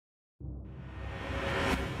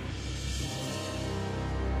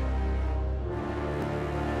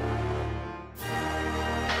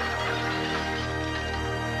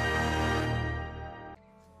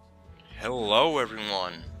Hello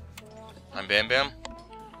everyone, I'm Bam Bam,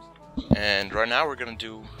 and right now we're gonna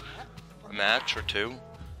do a match or two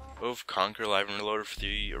of Conker Live and Reloaded for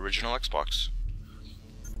the original Xbox.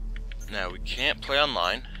 Now we can't play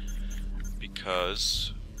online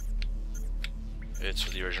because it's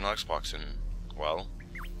for the original Xbox and, well,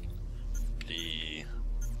 the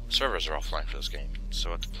servers are offline for this game, so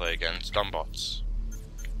I have to play against dumb bots.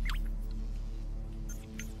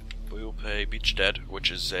 We will play Beach Dead,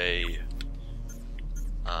 which is a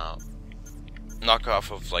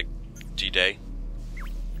knockoff of like D-Day.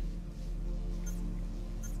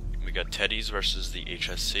 We got Teddy's versus the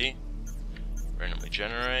HSC. Randomly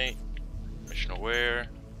generate. Mission aware.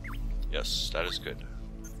 Yes, that is good.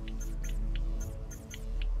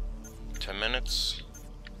 10 minutes.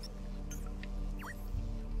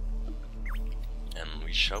 And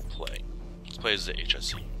we shall play. Let's play as the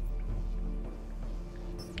HSC.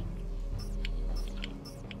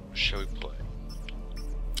 Shall we play?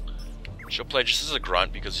 She'll play just as a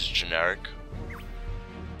grunt because it's generic.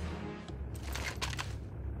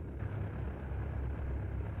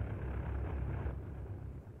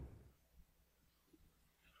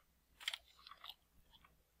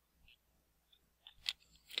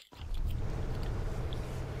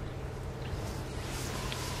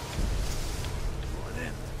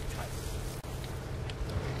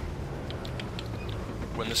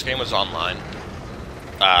 When this game was online,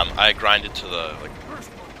 I grinded to the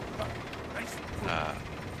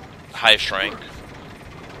highest rank,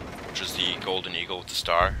 which is the Golden Eagle with the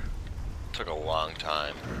star. Took a long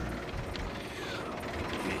time.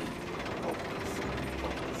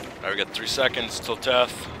 Alright, we got 3 seconds till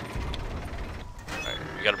death. Alright,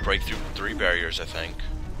 we gotta break through 3 barriers, I think.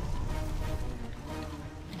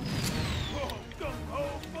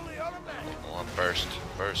 Oh,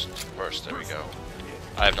 burst, there we go.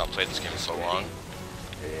 I have not played this game in so long.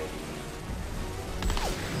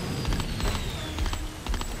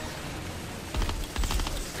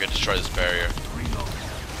 We gotta destroy this barrier.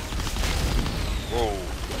 Whoa.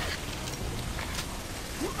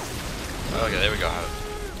 Okay, there we go.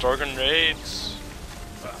 Throw grenades.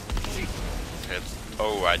 Okay,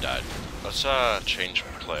 oh, I died. Let's change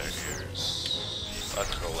player here. Let's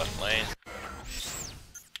go left lane.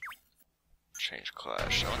 Change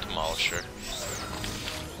clash. I want Demolisher.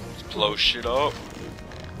 Let's blow shit up.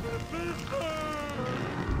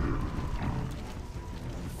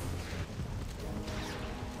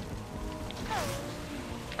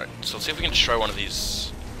 Alright, so let's see if we can destroy one of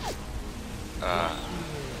these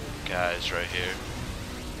guys right here.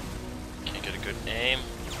 Can't get a good aim.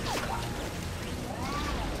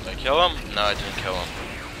 Did I kill him? No, I didn't kill him.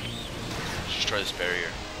 Let's destroy this barrier.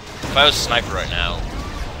 If I was a sniper right now,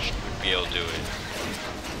 I should be able to do it.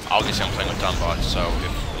 Obviously I'm playing with dumb bots, so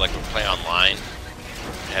if like we're playing online,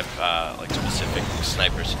 I have like specific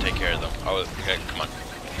snipers to take care of them. Oh, okay, come on.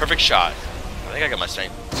 Perfect shot. I think I got my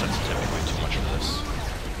sniper sensitivity way too much for this.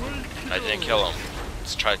 I didn't kill him.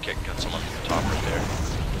 Let's try to get someone on top right there.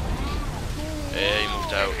 Hey, he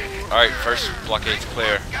moved out. Alright, first blockade's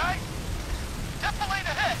clear.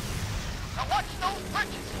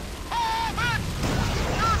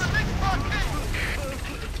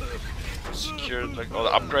 Secure the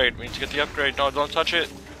upgrade. We need to get the upgrade. No, don't touch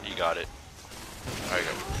it. You got it. There you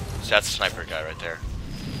go. So that's the sniper guy right there.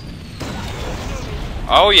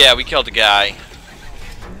 Oh yeah, we killed the guy.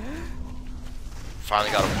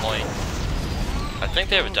 Finally got a point. I think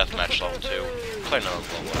they have a deathmatch level 2. Play another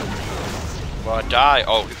level, whatever. Well, die.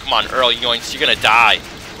 Oh, come on, Earl Yoinks, you're gonna die.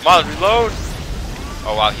 Come on, reload.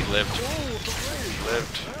 Oh wow, he lived. He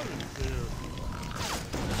lived.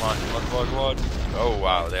 Come on. Oh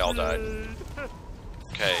wow, they all died.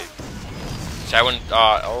 Okay. See, I went,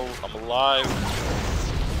 oh, I'm alive.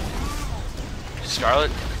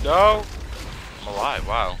 Scarlet? No! I'm alive,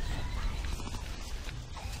 wow.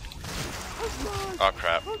 Oh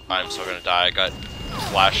crap, I'm so gonna die. I got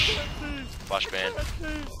flash ban.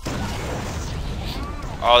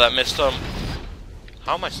 Oh, that missed him.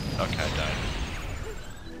 How am I? Okay, I died.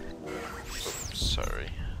 Oops, sorry.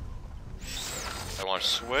 I want to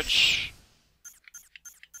switch.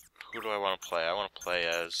 Who do I want to play? I want to play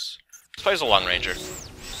as... Let's play as a Long Ranger.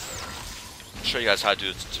 I'll show you guys how to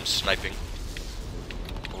do some sniping.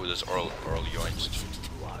 Oh, there's Earl Yoinks.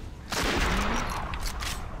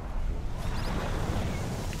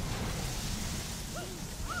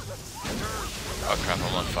 Oh crap,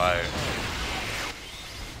 I'm on fire.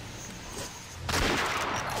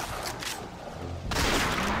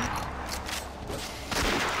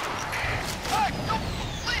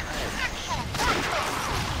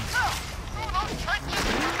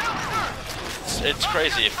 It's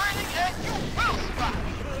crazy.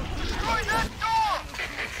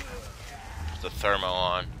 the thermo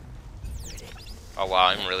on. Oh wow,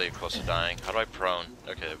 I'm really close to dying. How do I prone?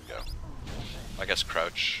 Okay, there we go. I guess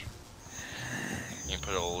crouch. You can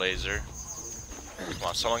put a laser. Come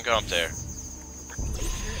on, someone go up there.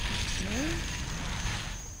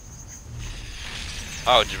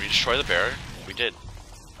 Oh, did we destroy the barrier? We did.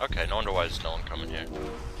 Okay, no wonder why there's no one coming here.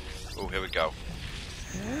 Oh, here we go.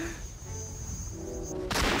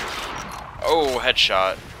 Oh,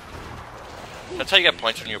 headshot. That's how you get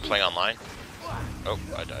points when you're playing online. Oh,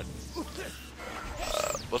 I died.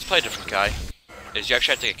 Let's play a different guy. Is you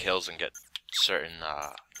actually have to get kills and get certain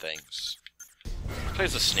things. Let's play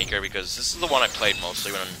as a sneaker because this is the one I played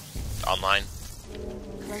mostly when online.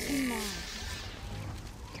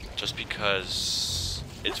 Just because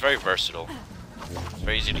it's very versatile. It's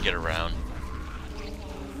very easy to get around.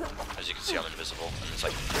 As you can see, I'm invisible, and there's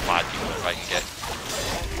like 5 people if I can get.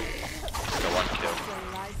 Got 1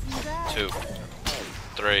 kill. 2.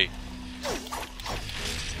 3.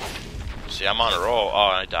 See, I'm on a roll. Oh,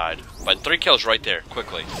 I died. But 3 kills right there,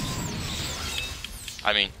 quickly.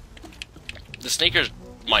 I mean, the sneakers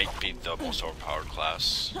might be the most overpowered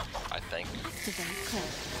class, I think.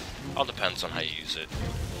 All depends on how you use it.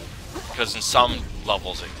 Because in some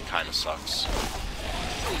levels it kind of sucks.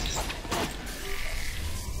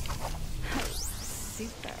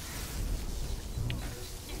 Super.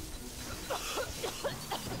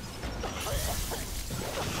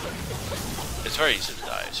 It's very easy to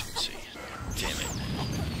die, as you can see. Damn it.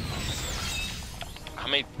 How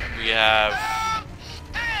many? We have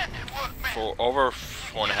for over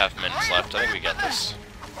 4.5 minutes left. I think we get this.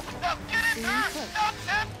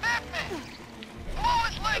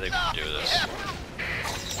 I think we can do this.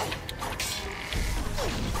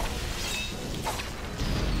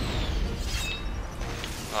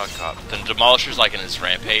 Oh god. The Demolisher's like in his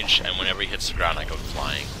rampage, and whenever he hits the ground, I go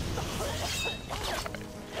flying.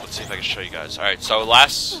 Alright, let's see if I can show you guys. Alright, so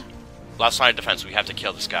last line of defense, we have to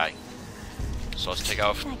kill this guy. So let's take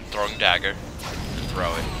out throwing dagger and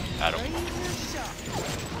throw it at him.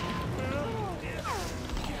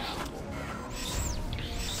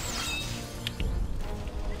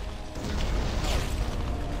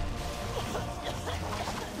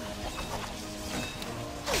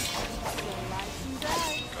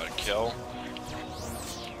 Kill.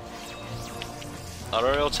 I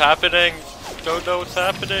don't know what's happening. Don't know what's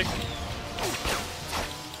happening.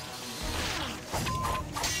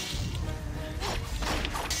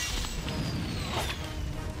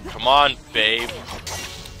 Come on, babe.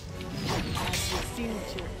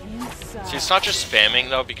 See, it's not just spamming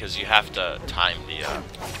though, because you have to time the.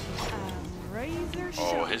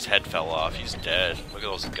 Oh, his head fell off. He's dead. Look at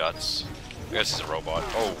those guts. I guess he's a robot.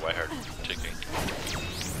 Oh, I heard ticking.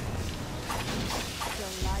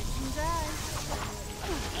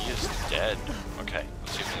 He is dead. Okay,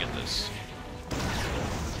 let's see if we can get this.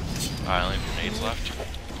 I only have grenades left.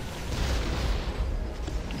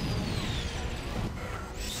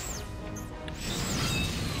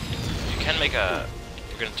 You can make a...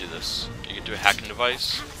 We're gonna do this. You can do a hacking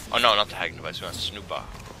device. Oh no, not the hacking device. We want Snoopa.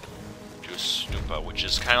 Do a Snoopa, which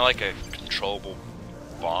is kind of like a controllable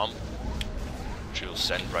bomb, which you'll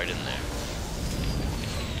send right in there.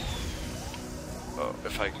 Oh,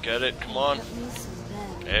 if I can get it, come on.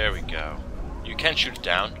 There we go. You can shoot it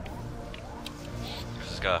down.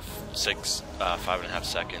 It's got a 5.5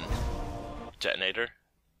 second detonator.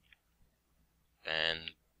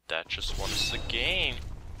 And that just won us the game.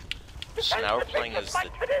 So now we're playing as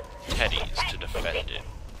the Teddies to defend it.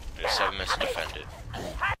 We have 7 minutes to defend it.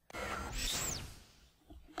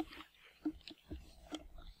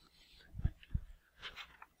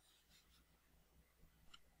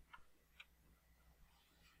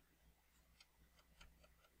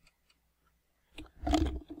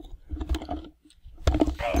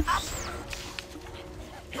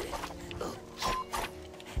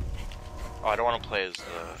 Oh, I don't want to play as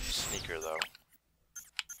the sneaker though.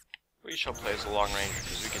 We shall play as the long ranger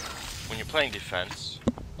because we can. When you're playing defense,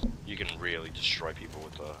 you can really destroy people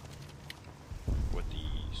with the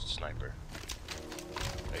sniper.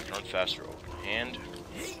 Now you can run faster, open hand.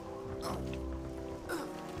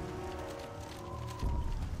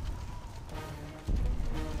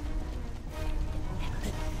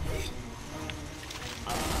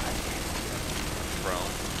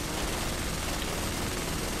 Prone.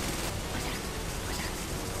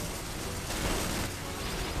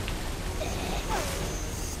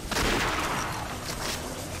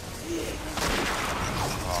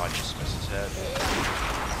 Oh, I just missed his head.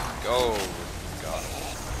 Go! Got him.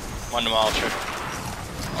 One Demolisher.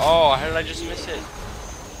 Oh, how did I just miss it?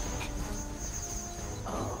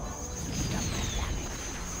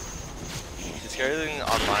 He's Scaring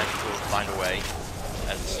online will find a way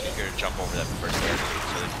as a sneaker to jump over that first barricade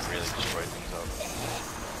so they can really destroy things up.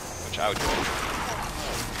 Which I would do.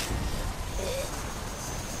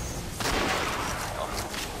 Oh.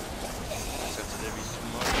 Sensitivity too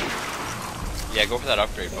much. Yeah, go for that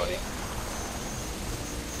upgrade, buddy.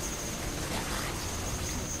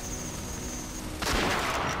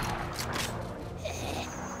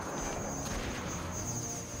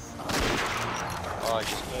 Oh, I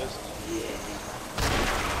just missed.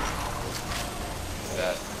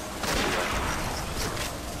 That.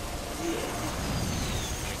 I'm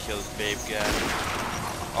gonna kill this babe guy.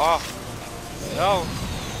 Oh! No!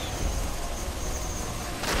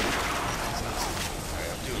 Alright,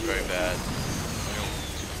 I'm doing very bad. I don't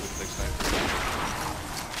do quick sniper.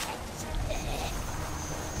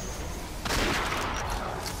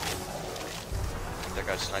 I think that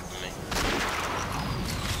guy's sniping me.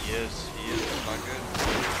 He is, it's not good.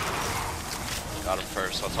 Got him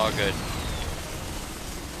first, so it's all good.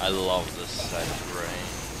 I love this set of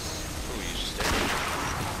brains. Ooh, you just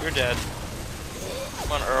stayed. You're dead.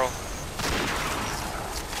 Come on, Earl.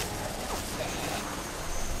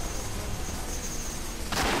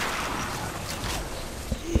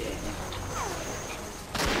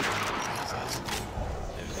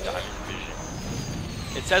 There's diamond vision.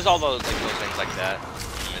 It says all those things like that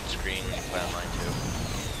mid-screen when you play online too.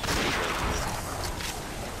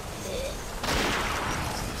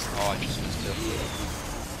 Oh, I just missed it.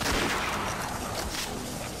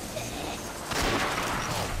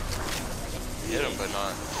 Hit him, but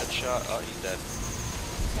not headshot. Oh, he's dead.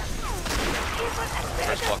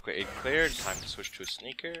 First block with 8 cleared. Time to switch to a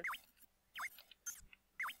sneaker.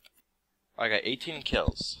 I got 18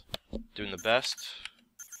 kills. Doing the best.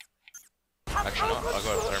 Actually, no, I'll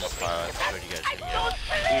go to Thermopile. I showed you guys again.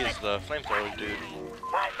 He is the flamethrower dude.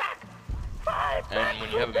 And when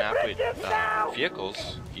you have a map with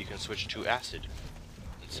vehicles, you can switch to acid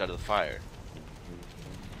instead of the fire.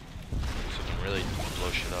 So you can really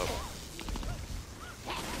blow shit up.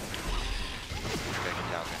 Gotta get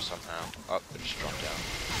down there somehow. Oh, it just dropped down.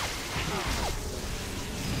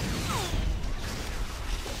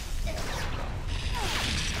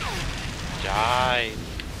 Die!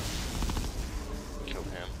 Kill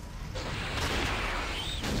him.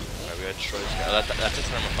 Alright, we gotta destroy this guy. Oh, that's a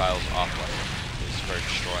Thermophile's off button. It's for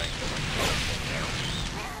destroying.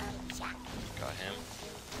 Got him.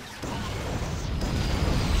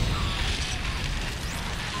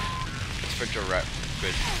 It's for direct,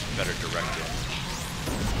 good, better direct damage.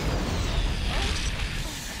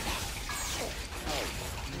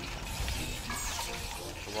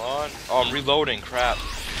 Come on. Oh, I'm reloading, crap.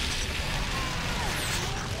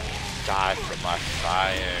 Die from my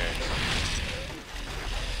fire.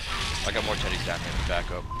 I got more teddies down here to back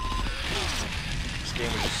up. This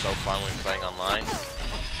game was just so fun when playing online.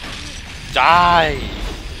 Die!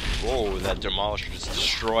 Whoa, that demolisher just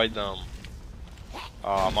destroyed them.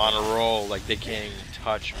 Oh, I'm on a roll, like they can't even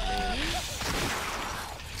touch me.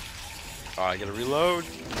 Oh, I gotta reload.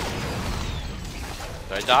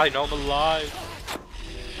 Did I die? No, I'm alive.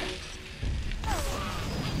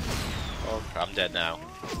 Oh, I'm dead now.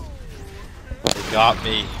 They got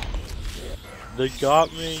me. They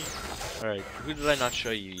got me. Alright, who did I not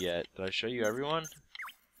show you yet? Did I show you everyone?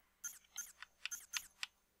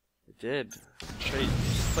 I did. Show you.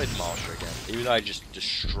 Let's play Demolisher again. Even though I just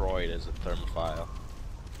destroyed as a Thermophile.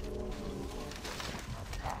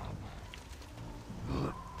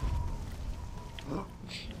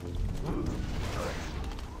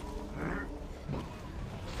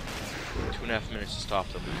 Two and a half minutes to stop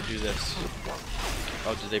them. We can do this.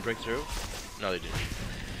 Oh, did they break through? No, they didn't.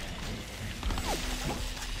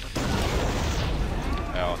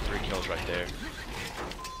 Oh, 3 kills right there.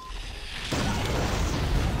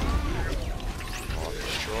 Oh,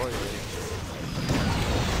 destroy it.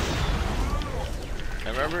 I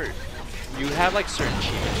remember you have like certain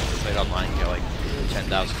achievements if you played online. You get like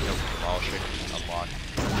 10,000 kills with Demolisher to unlock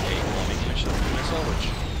a homing missile, which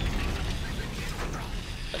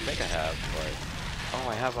I think I have, but oh,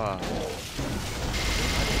 I have a.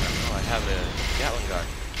 I have a Gatling gun.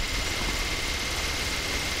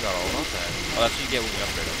 Got all about that. Oh, that's what you get when you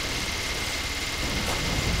upgrade them.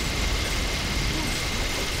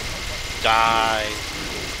 Die.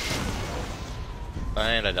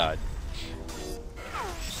 And I died.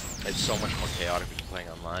 It's so much more chaotic when you're playing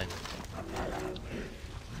online.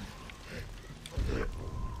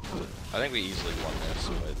 I think we easily won this,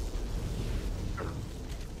 but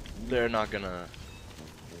they're not gonna.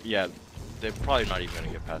 Yeah, they're probably not even gonna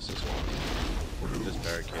get past this one. This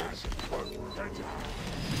barricades.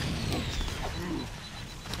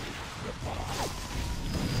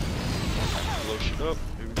 blow shit up.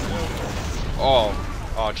 Here we go.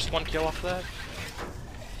 Oh, just one kill off that?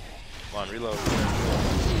 Come on, reload.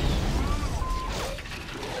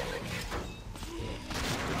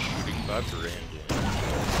 Good shooting by Brandon.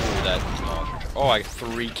 Ooh, that demolisher. Oh, I got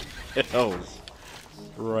 3 kills.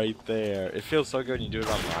 Right there. It feels so good when you do it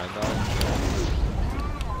online, though.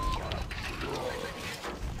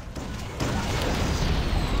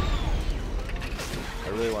 I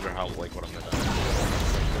really wonder how, like, what I'm gonna do.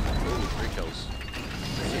 Ooh, 3 kills.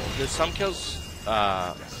 There's some kills,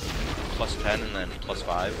 plus 10 and then plus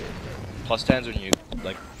 5. Plus 10's when you,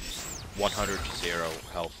 like, 100 to 0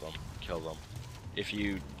 health them, kill them. If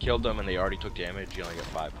you killed them and they already took damage, you only get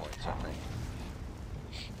 5 points, I think.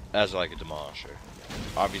 As, like, a demolisher.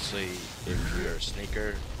 Obviously, if you're a sneaker,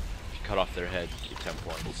 if you cut off their head, you get 10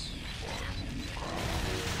 points.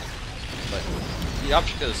 But the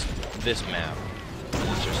object of this map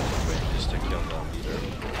is just to win, just to kill the leader.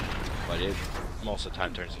 But it most of the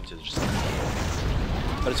time turns into just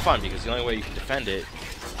but it's fun because the only way you can defend it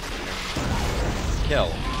is to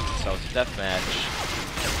kill. So it's a deathmatch,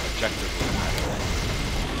 objectively kind of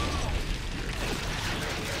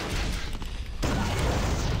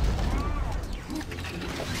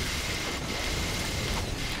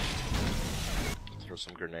thing. Throw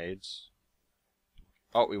some grenades.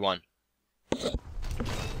 Oh, we won.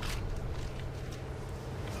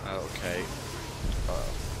 Okay.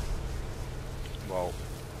 Well.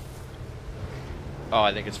 Oh,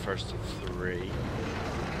 I think it's first to 3.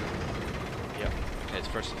 Yep. Okay, it's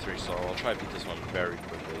first to 3, so I'll try to beat this one very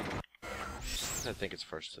quickly. I think it's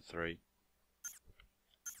first to 3.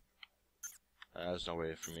 There's no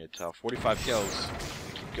way for me to tell. 45 kills.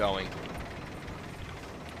 Keep going.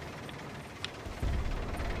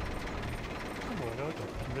 Come on, I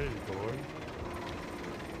got me, boy.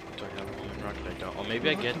 Do I have a woman rocket? I don't. Oh, maybe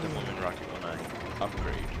I get the woman rocket when I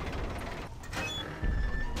upgrade.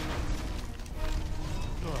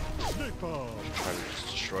 Try to just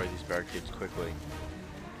destroy these barricades quickly.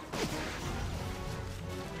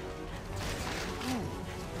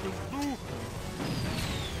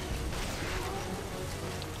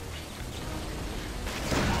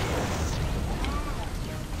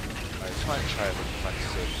 I just want to try to find a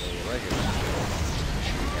safe area right here.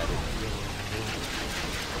 Shooting at it.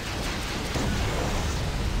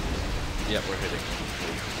 Yeah, we're hitting.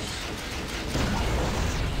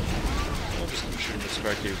 I'll just keep shooting this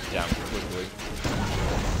barricade down quickly.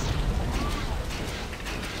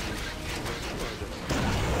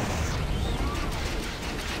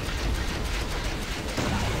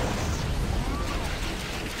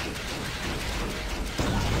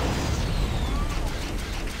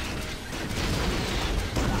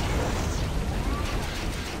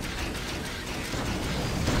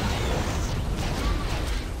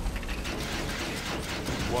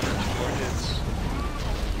 One or two more hits.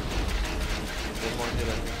 One more hit I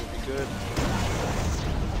think would be good.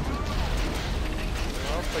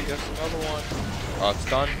 Oh, I guess another one. Oh, it's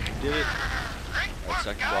done. Did it. Alright,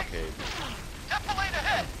 second blockade. Defilade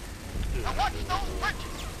ahead! Now watch those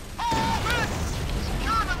bridges!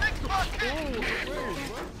 Secure the next blockade!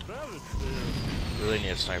 Really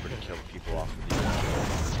need a sniper to kill the people off of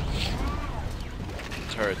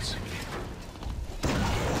the turrets.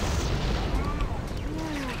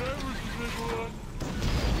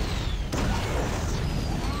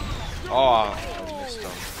 Oh, I missed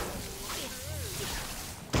him.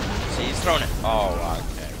 See, he's throwing it. Oh,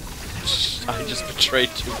 okay. I just betrayed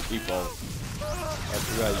 2 people. I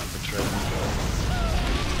forgot you betrayed people.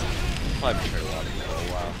 I betrayed a lot of people for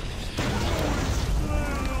a while.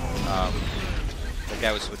 The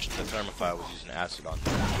guy was switching to thermophile, was using acid on him.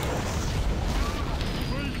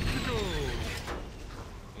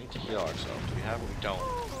 We need to heal ourselves. Do we have it? We don't.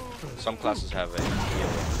 Some classes have a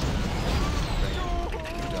healer thing.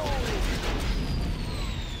 We don't.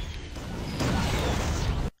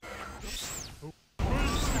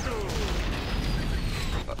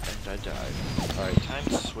 And I died. Alright, time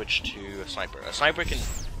to switch to a sniper. A sniper can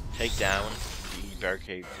take down the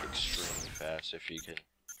barricades extremely fast if you can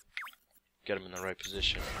get him in the right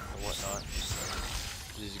position and whatnot.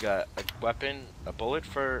 He's got a weapon, a bullet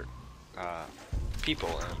for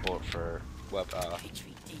people, and a bullet for like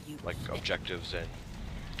objectives and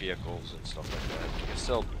vehicles and stuff like that. You can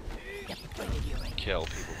still kill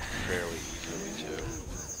people fairly easily too.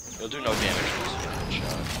 He'll do no damage unless you get a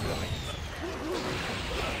headshot, really.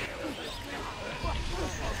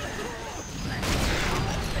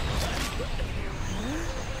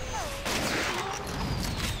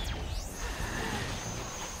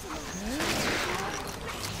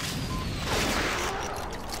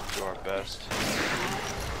 Do our best.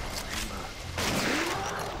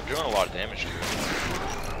 We're doing a a lot of damage to it.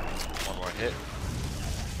 One more hit.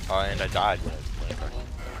 And I died when it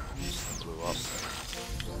blew up.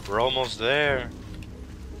 We're almost there.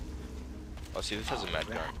 Oh, see, this has a med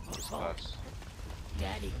gun. This class.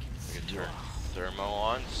 Daddy We can turn thermo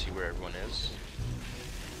on to see where everyone is.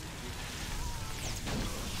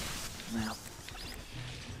 now.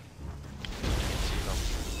 See them.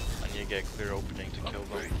 I need to get a clear opening to kill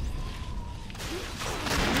them.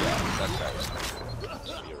 Yeah, that's how it's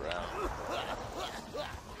just be around.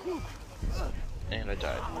 And I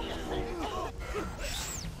died.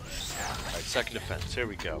 Alright, second defense. Here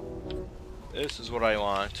we go. This is what I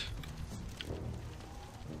want.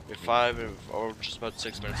 We have 5 or just about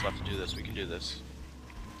 6 minutes left to do this. We can do this.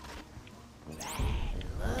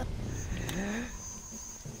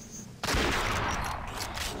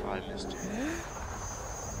 I missed it.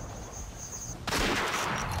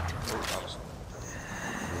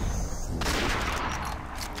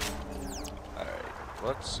 Alright,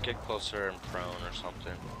 let's get closer and prone or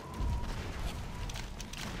something.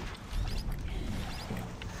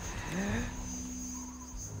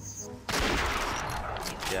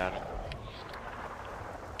 Yeah.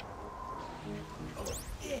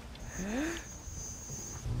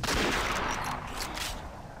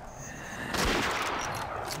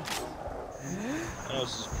 I know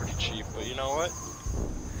this is pretty cheap, but you know what?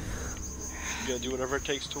 You gotta do whatever it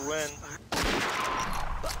takes to win.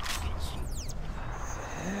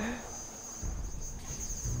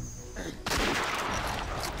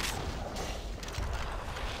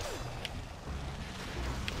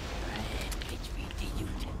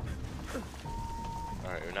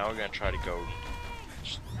 Alright, now we're gonna try to go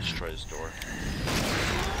destroy this door.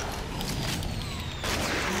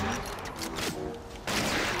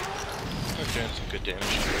 I'm doing some good damage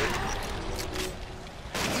to it.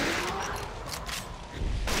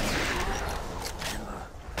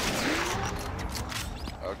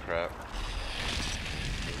 Oh crap.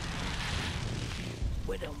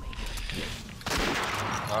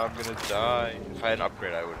 I'm gonna die. If I had an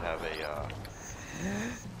upgrade, I would have a,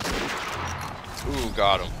 Ooh,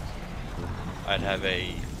 got him. I'd have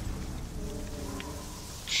a...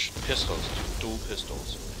 pistols. Dual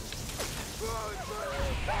pistols.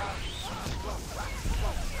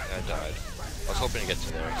 Yeah, I died. I was hoping to get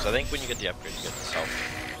to there, because I think when you get the upgrade, you get the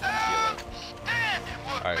self-healing.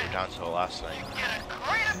 Alright, we're down to the last thing.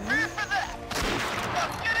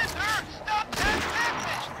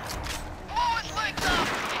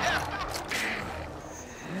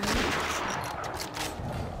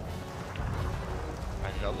 I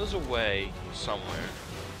know there's a way somewhere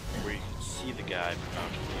where you can see the guy from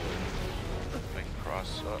mountain view. If I can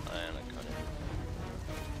cross, and I got it.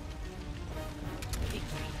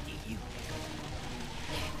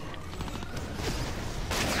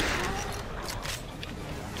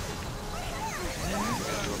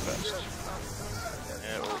 Do our best.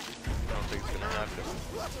 Yeah, well, I don't think it's gonna happen.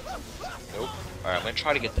 Nope. Alright, I'm gonna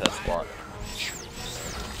try to get to that spot.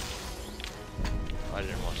 I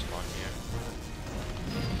didn't want to spawn here.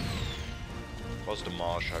 If I was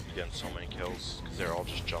demolished, I'd be getting so many kills, because they're all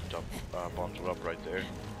just jumped up, bundled up right there.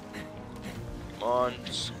 Come on,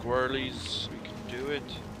 squirrelies, we can do it.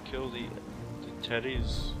 Kill the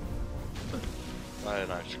teddies.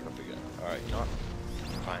 And I screwed up again. Alright, you know what?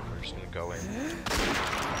 Fine, we're just gonna go in.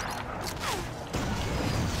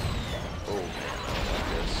 Oh, I don't like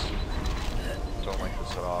this. Don't like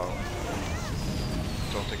this at all.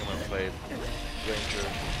 Don't think I'm gonna play Ranger.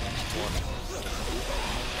 One.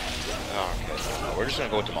 Oh, okay, no, we're just gonna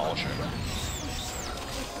go with Demolisher.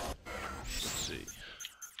 Let's see.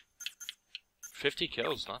 50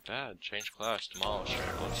 kills, not bad. Change class, Demolisher.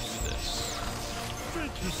 Let's do this.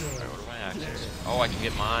 Alright, what are my access? Oh, I can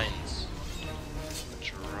get mines.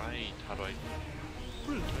 That's right. How do I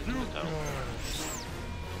do it though?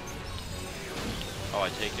 Oh, I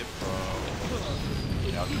take it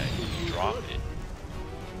from... Yeah, okay. Drop it.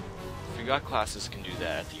 If you got classes can do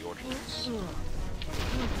that at the ordnance.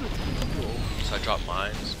 So I drop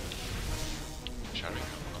mines. Shattering.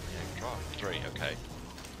 Oh yeah, drop. 3, okay.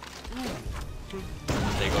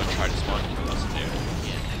 They go and try to spawn kill us there.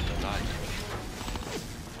 Yeah, they'll die.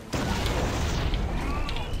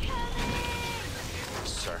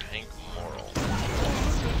 Sir Hank Moral.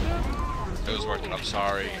 It was worth it. I'm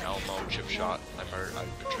sorry, Elmo, chip shot. I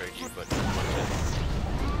betrayed you, but it was worth it.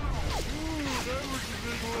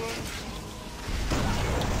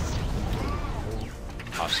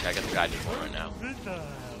 Oh, see, I got the guided one right now.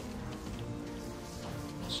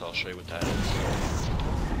 So I'll show you what that is.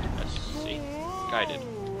 Let's see. Guided.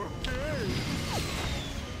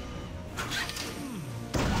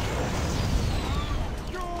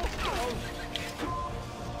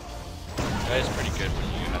 That is pretty good when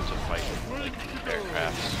you have to fight like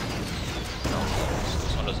aircrafts. No,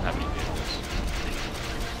 this one doesn't have any vehicles.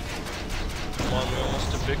 Come on, we're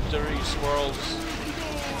almost to victory, squirrels.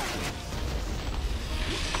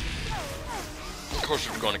 Of course,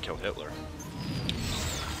 we're going to kill Hitler.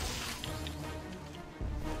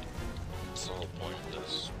 That's the whole point of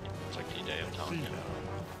this. It's like any day I'm telling you.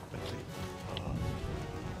 I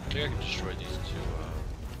think I can destroy these two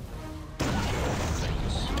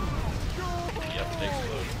things. Yep, they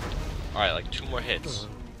explode. Alright, like 2 more hits.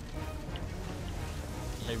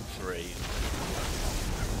 Maybe 3.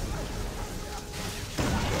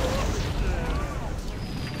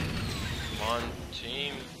 Come on,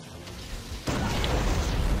 team.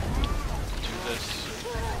 Do this.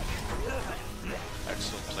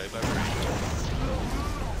 Excellent play by Brain.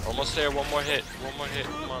 Almost there, 1 more hit. 1 more hit.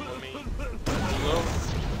 Come on, let me. Hello?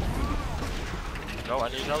 No, I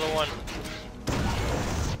need another one.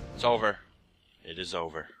 It's over. It is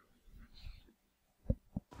over.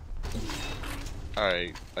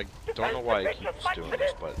 Alright, I don't know why I keep doing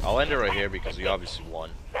this, but I'll end it right here because we obviously won.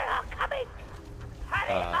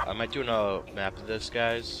 I might do another map of this,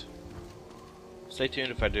 guys. Stay tuned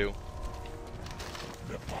if I do.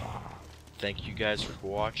 Thank you guys for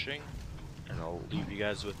watching, and I'll leave you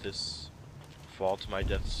guys with this Fall to My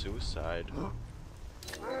Death Suicide.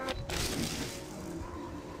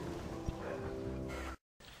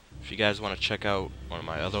 If you guys want to check out one of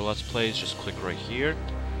my other Let's Plays, just click right here.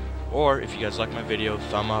 Or if you guys like my video,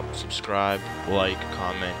 thumb up, subscribe, like,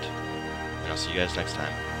 comment, and I'll see you guys next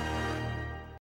time.